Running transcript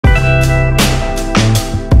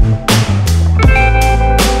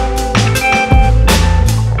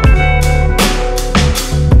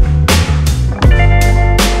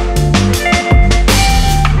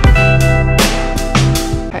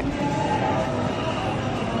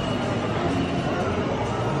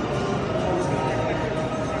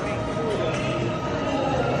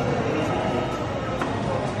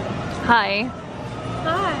Hi.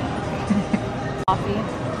 Hi. Coffee.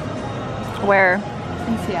 Where?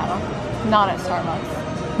 In Seattle. Not at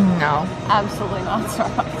Starbucks. No. Absolutely not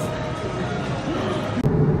Starbucks.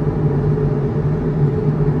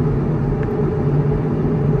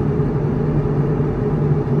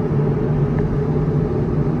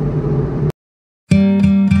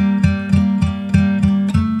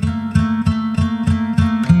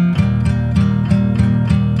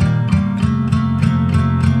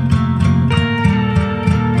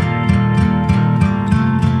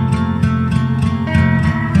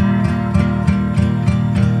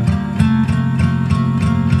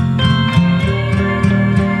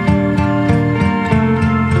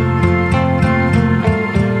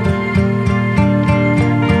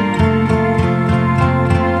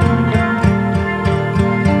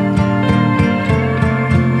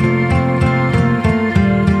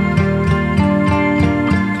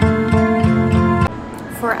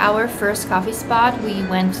 Our first coffee spot, we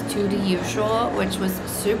went to the usual, which was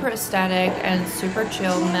super aesthetic and super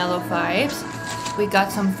chill, mellow vibes. We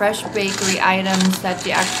got some fresh bakery items that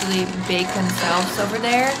they actually bake themselves over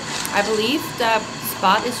there. I believe the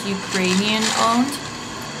spot is Ukrainian owned,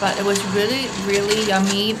 but it was really, really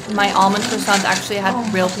yummy. My almond croissant actually had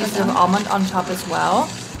real pieces of almond on top as well.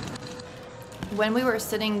 When we were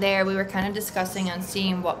sitting there, we were kind of discussing and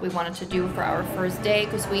seeing what we wanted to do for our first day,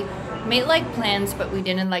 because we made like plans, but we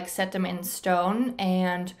didn't like set them in stone,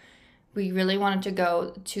 and we really wanted to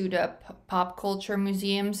go to the pop culture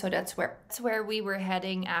museum, so that's where we were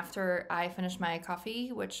heading after I finished my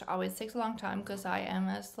coffee, which always takes a long time because I am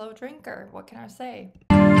a slow drinker. What can I say?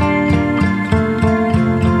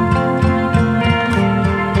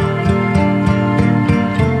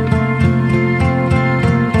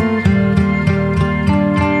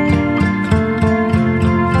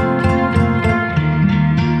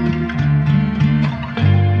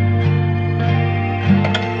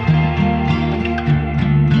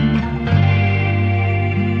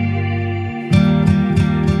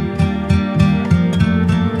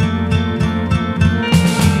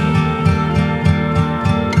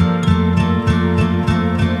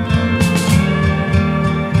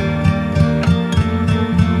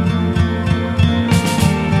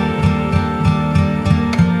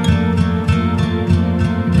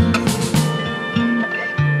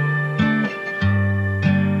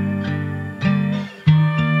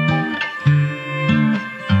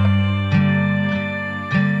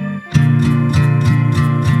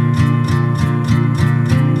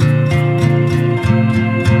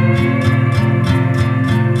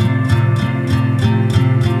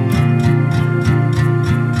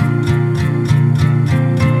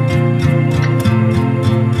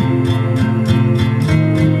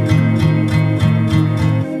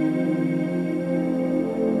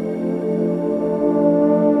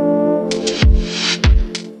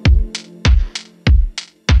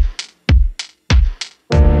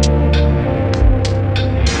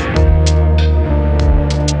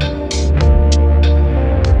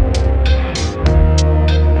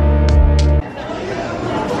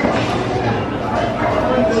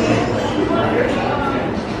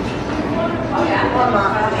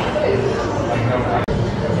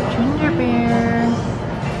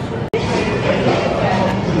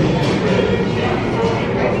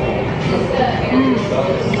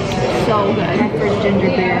 So good. My first ginger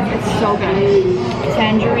beer. It's so good.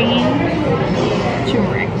 Tangerine,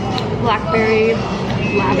 turmeric, blackberry,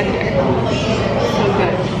 lavender. So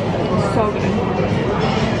good. So good.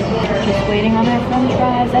 Just waiting on our french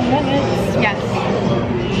fries and nuggets. Yes.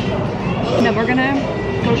 Then we're gonna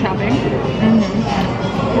go shopping.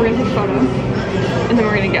 We're gonna take a photo. And then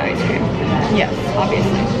we're gonna get ice cream. Yes,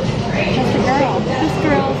 obviously. Just a girl. Just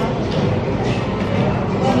girls.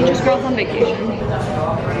 Just girls on vacation.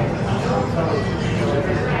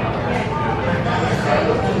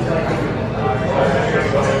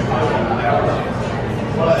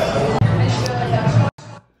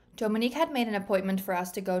 Dominique had made an appointment for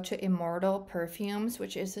us to go to Immortal Perfumes,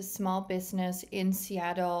 which is a small business in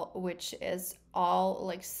Seattle, which is all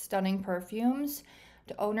like stunning perfumes.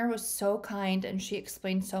 The owner was so kind and she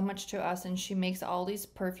explained so much to us, and she makes all these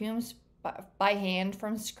perfumes by hand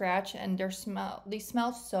from scratch, and they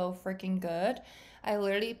smell so freaking good. I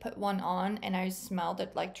literally put one on and I smelled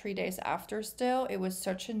it like 3 days after still. It was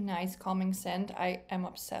such a nice calming scent. I am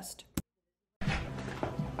obsessed.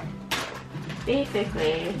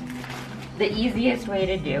 Basically, the easiest way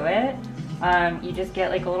to do it, you just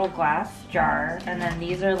get like a little glass jar, and then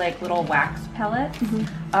these are like little wax pellets.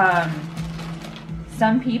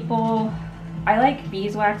 Some people I like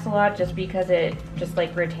beeswax a lot just because it just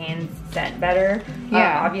like retains scent better.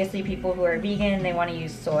 Yeah. Obviously people who are vegan, they want to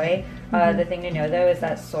use soy. The thing to know though is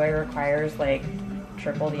that soy requires like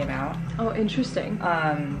triple the amount. Oh, interesting.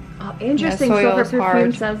 Interesting. So soil her is perfume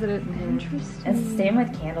hard. says that it's interesting. It's the same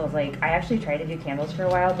with candles. Like I actually tried to do candles for a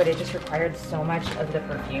while, but it just required so much of the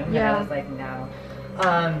perfume that I was like, no.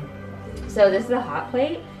 So this is a hot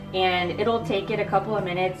plate, and it'll take it a couple of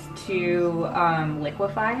minutes to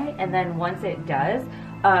liquefy, and then once it does,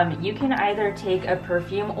 you can either take a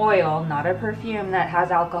perfume oil, not a perfume that has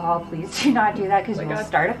alcohol. Please do not do that because you will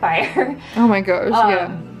start a fire. Oh my gosh,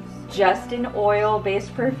 yeah. Just an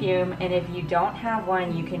oil-based perfume, and if you don't have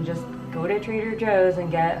one, you can just go to Trader Joe's and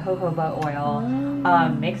get jojoba oil,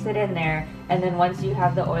 mix it in there, and then once you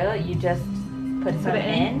have the oil, you just put some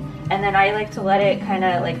in, and then I like to let it kind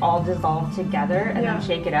of like all dissolve together and then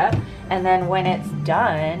shake it up, and then when it's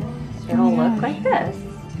done, it'll look like this.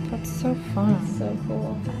 That's so fun. That's so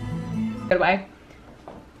cool. Goodbye.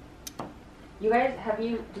 You guys,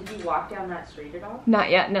 did you walk down that street at all?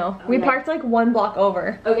 Not yet, no. Okay. We parked like 1 block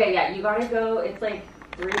over. Okay, yeah, you gotta go, it's like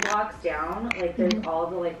 3 blocks down, like there's all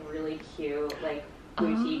the like really cute like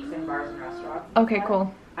boutiques and bars and restaurants. Okay,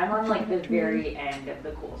 cool. I'm on like the very end of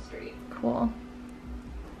the cool street. Cool.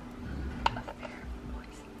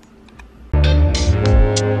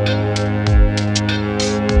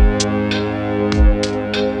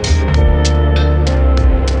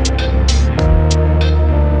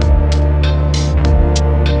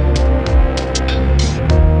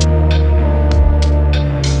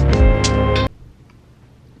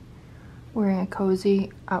 Wearing a cozy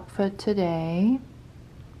outfit today.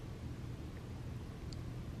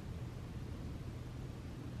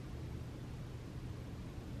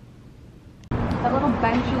 That little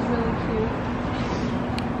bench is really cute.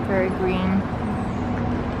 Very green.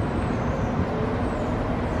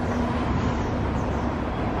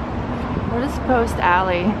 What is Post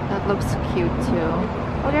Alley? That looks cute too.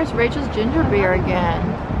 Oh, there's Rachel's ginger beer again.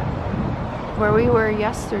 Where we were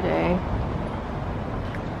yesterday.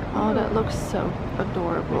 Oh, that looks so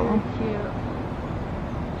adorable. Cute.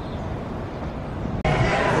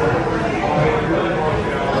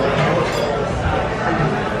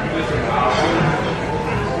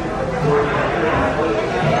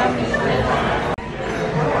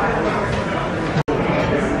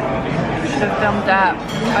 Should have filmed that.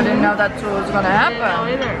 I didn't know that's what was gonna happen. I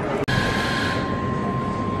didn't know either.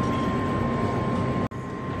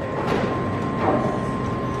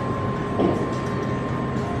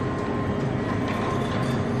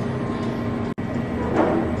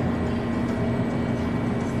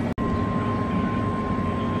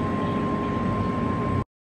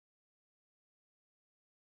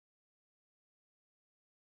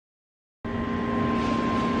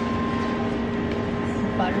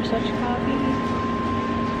 Butterscotch coffee.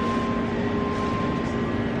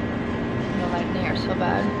 The light in there so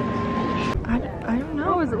bad. I don't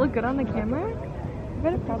know. Oh, does it look good on the camera? I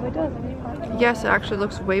bet it probably does. Yes, it actually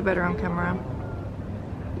looks way better on camera.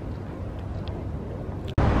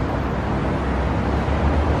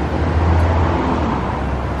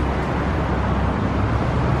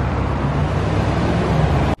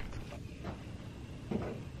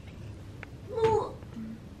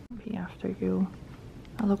 Be after you.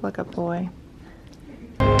 I look like a boy.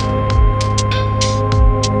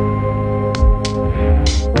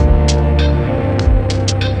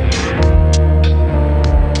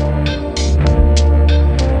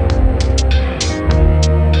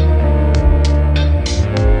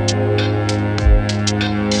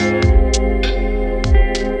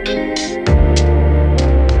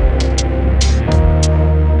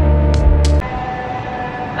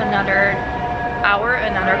 Another hour,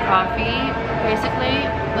 another coffee, basically.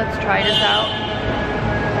 Let's try this out.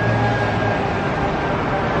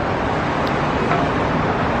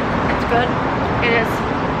 It's good. It is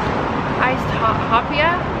iced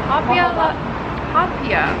Hoppia. Oh,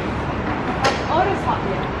 it is hot,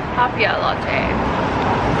 yeah. Hoppia latte.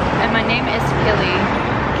 And my name is Killy.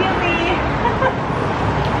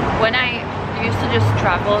 When I used to just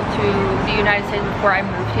travel to the United States before I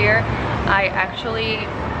moved here, I actually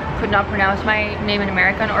could not pronounce my name in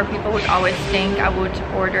American, or people would always think I would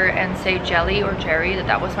order and say Jelly or Jerry,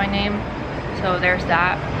 that was my name. So there's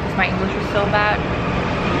that, because my English was so bad.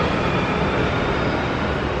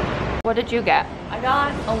 What did you get? I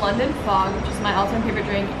got a London Fog, which is my all-time favorite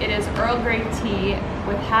drink. It is Earl Grey tea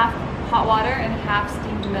with half hot water and half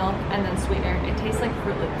steamed milk and then sweetener. It tastes like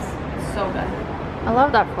Fruit Loops. It's so good. I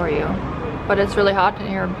love that for you. But it's really hot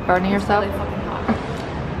and you're burning yourself. It's really fucking hot.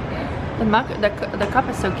 The cup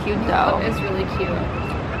is so cute though. It is really cute.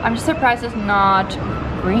 I'm just surprised it's not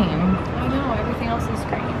green. I know, else is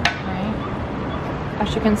green. Right?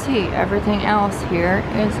 As you can see, everything else here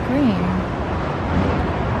is green.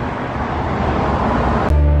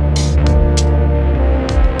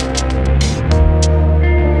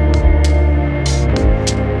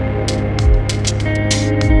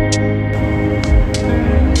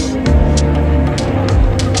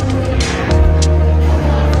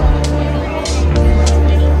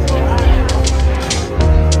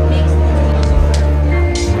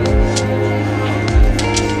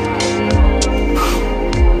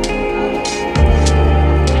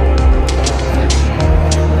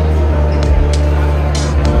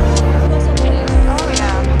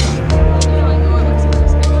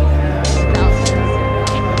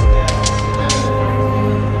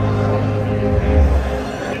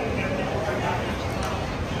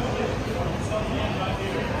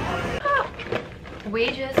 We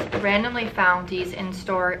just randomly found these in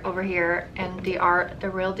store over here and they are the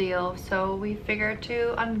real deal, so we figured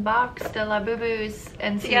to unbox the labubus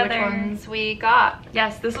and see which ones we got.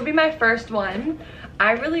 Yes, this will be my first one.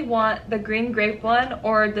 I really want the green grape one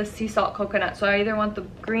or the sea salt coconut, so I either want the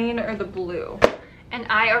green or the blue. And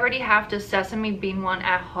I already have the sesame bean one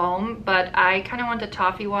at home, but I kind of want the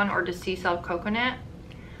toffee one or the sea salt coconut.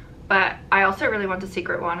 But I also really want the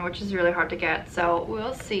secret one, which is really hard to get, so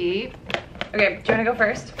we'll see. Okay, do you want to go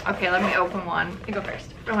first? Okay, let me open one. You go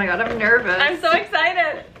first. Oh my god, I'm nervous. I'm so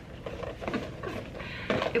excited.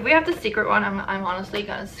 If we have the secret one, I'm honestly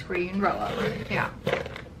gonna scream. Grow up. Yeah.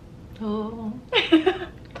 Oh.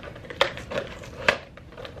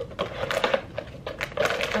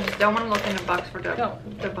 I just don't want to look in the box for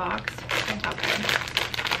the box. Okay.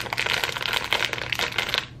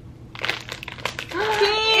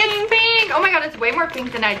 It's pink! Oh my god, it's way more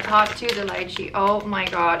pink than I thought too, the lychee. Oh my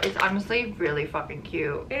god, it's honestly really fucking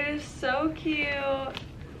cute. It is so cute.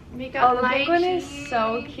 We got the pink lychee. one is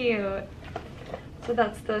so cute. So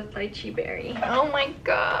that's the lychee berry. Oh my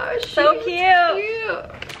gosh. So cute.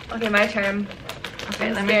 Cute. Okay, my turn.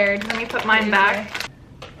 Okay, I'm scared. Let me put mine back.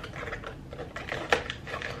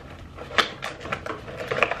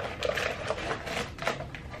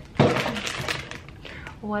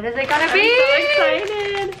 What is it gonna be? I'm so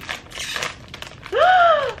excited.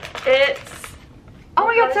 It's... Oh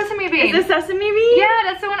my god, sesame bean. Is it sesame bean? Yeah,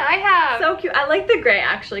 that's the one I have. So cute. I like the gray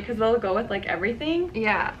actually because they'll go with like everything.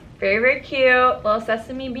 Yeah. Very, very cute. Little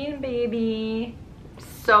sesame bean baby.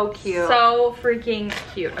 So cute. So freaking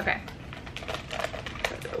cute. Okay.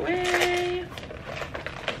 Put it away.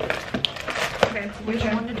 Okay, which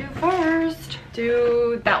one to do first?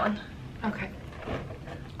 Do that one. Okay.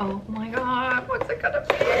 Oh my god, what's it gonna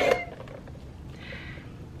be?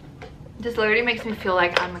 This literally makes me feel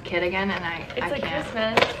like I'm a kid again, and I can't. It's like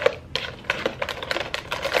Christmas.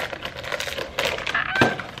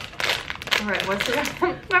 Alright, what's it?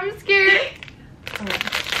 I'm scared. Alright.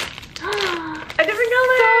 A different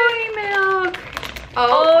color. Soy milk.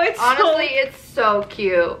 Oh, it's honestly, it's so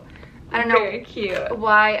cute. I don't know very cute.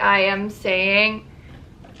 Why I am saying.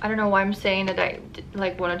 I don't know why I'm saying that I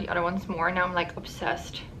like one of the other ones more. Now I'm like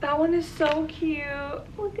obsessed. That one is so cute.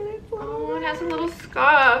 Look at it. Oh, it has a little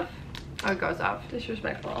scarf. Oh, it goes off.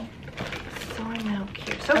 Disrespectful. So milk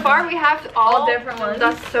cute. So far we have all different ones.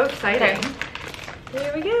 That's so exciting. Okay.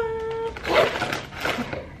 Here we go.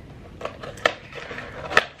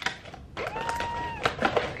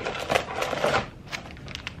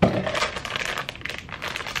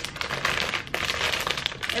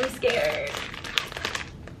 I'm scared.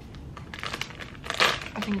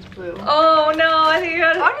 I think it's blue. Oh no, I think you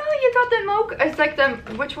got it. Oh no, you got the mocha. It's like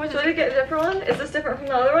the, which one is So did you get a different one? Is this different from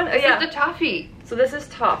the other one? Oh This yeah. is the toffee. So this is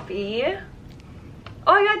toffee.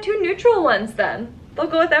 Oh, I got two neutral ones then. They'll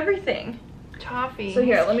go with everything. Toffee. So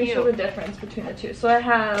here, It's let me cute. show the difference between the two. So I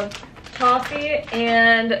have toffee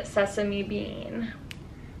and sesame bean.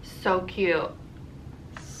 So cute.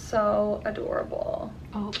 So adorable.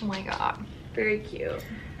 Oh my god. Very cute.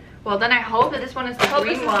 Well, then I hope that this one is the Hope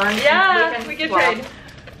green this is- one. Yeah, we can trade.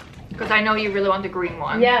 Because I know you really want the green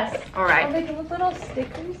one. Yes. All right. Oh, they come with little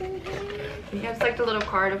stickers in here. Yeah, it's like the little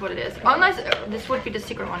card of what it is. Unless this would be the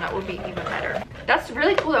secret one, that would be even better. That's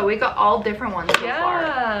really cool though. We got all different ones so far.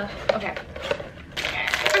 Yeah. Okay.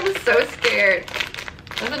 I'm so scared.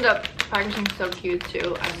 Isn't the packaging so cute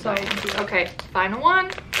too? I'm So dying. cute. Okay, final one.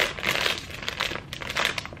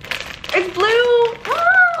 It's blue.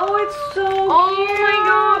 Oh, it's so cute.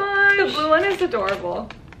 Oh my gosh. The blue one is adorable.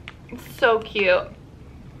 It's so cute.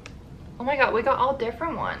 Oh my god, we got all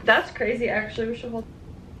different ones. That's crazy. Actually, we should hold.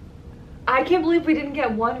 I can't believe we didn't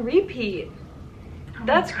get one repeat. Oh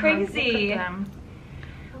That's my God, crazy. look at them.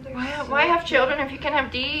 Oh, they're Why so have children if you can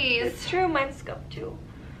have these? It's true. Mine's scuffed too.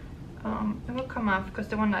 It will come off because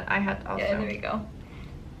the one that I had also. Yeah, there we go.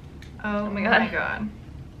 Oh my god.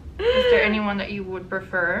 Is there anyone that you would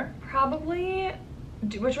prefer? Probably.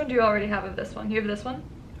 Which one do you already have of this one? You have this one?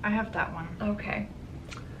 I have that one. Okay.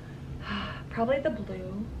 Probably the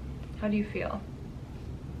blue. How do you feel?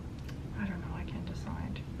 I don't know. I can't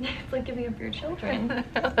decide. It's like giving up your children.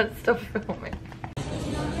 Let's still filming.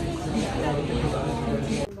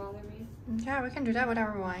 Yeah, we can do that with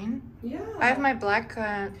our wine. Yeah. I have my black.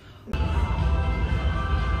 I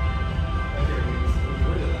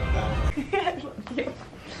love you.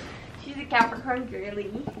 She's a Capricorn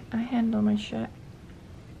girly. I handle my shit.